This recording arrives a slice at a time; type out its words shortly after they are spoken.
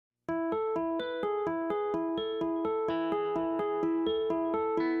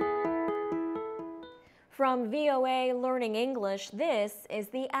From VOA Learning English, this is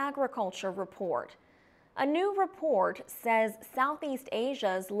the Agriculture Report. A new report says Southeast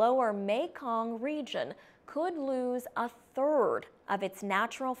Asia's lower Mekong region could lose a third of its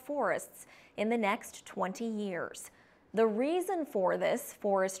natural forests in the next 20 years. The reason for this,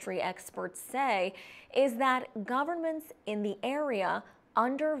 forestry experts say, is that governments in the area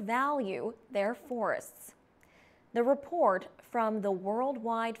undervalue their forests. The report from the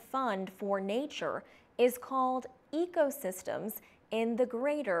Worldwide Fund for Nature is called Ecosystems in the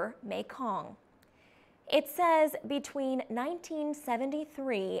Greater Mekong. It says between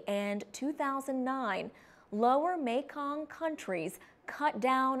 1973 and 2009, lower Mekong countries cut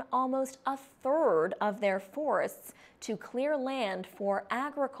down almost a third of their forests to clear land for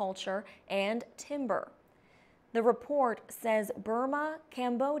agriculture and timber. The report says Burma,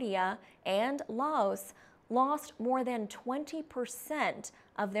 Cambodia, and Laos lost more than 20%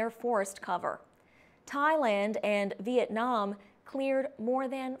 of their forest cover. Thailand and Vietnam cleared more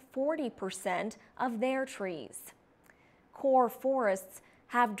than 40% of their trees. Core forests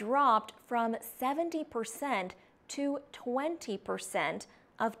have dropped from 70% to 20%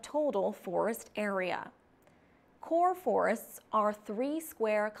 of total forest area. Core forests are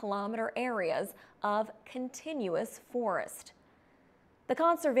 3-square-kilometer areas of continuous forest. The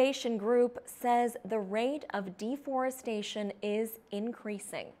conservation group says the rate of deforestation is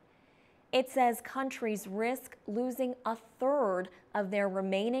increasing. It says countries risk losing a third of their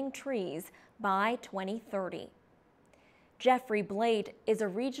remaining trees by 2030. Jeffrey Blate is a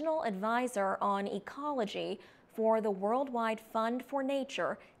regional advisor on ecology for the Worldwide Fund for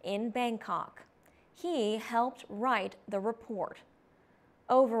Nature in Bangkok. He helped write the report.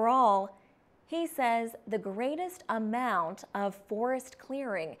 Overall, he says the greatest amount of forest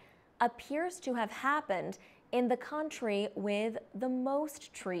clearing appears to have happened in the country with the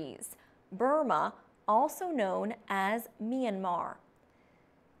most trees, Burma, also known as Myanmar.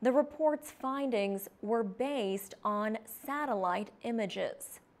 The report's findings were based on satellite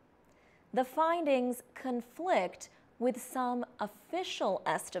images. The findings conflict with some official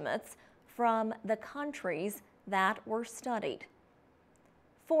estimates from the countries that were studied.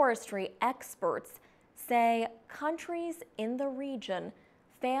 Forestry experts say countries in the region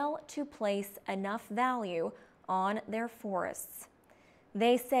fail to place enough value on their forests.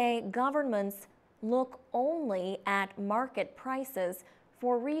 They say governments look only at market prices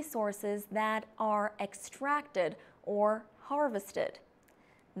for resources that are extracted or harvested.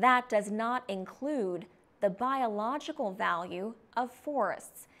 That does not include the biological value of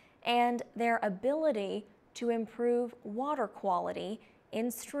forests and their ability to improve water quality in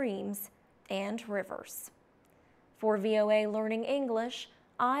streams and rivers. For VOA Learning English,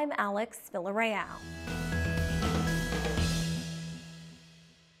 I'm Alex Villarreal.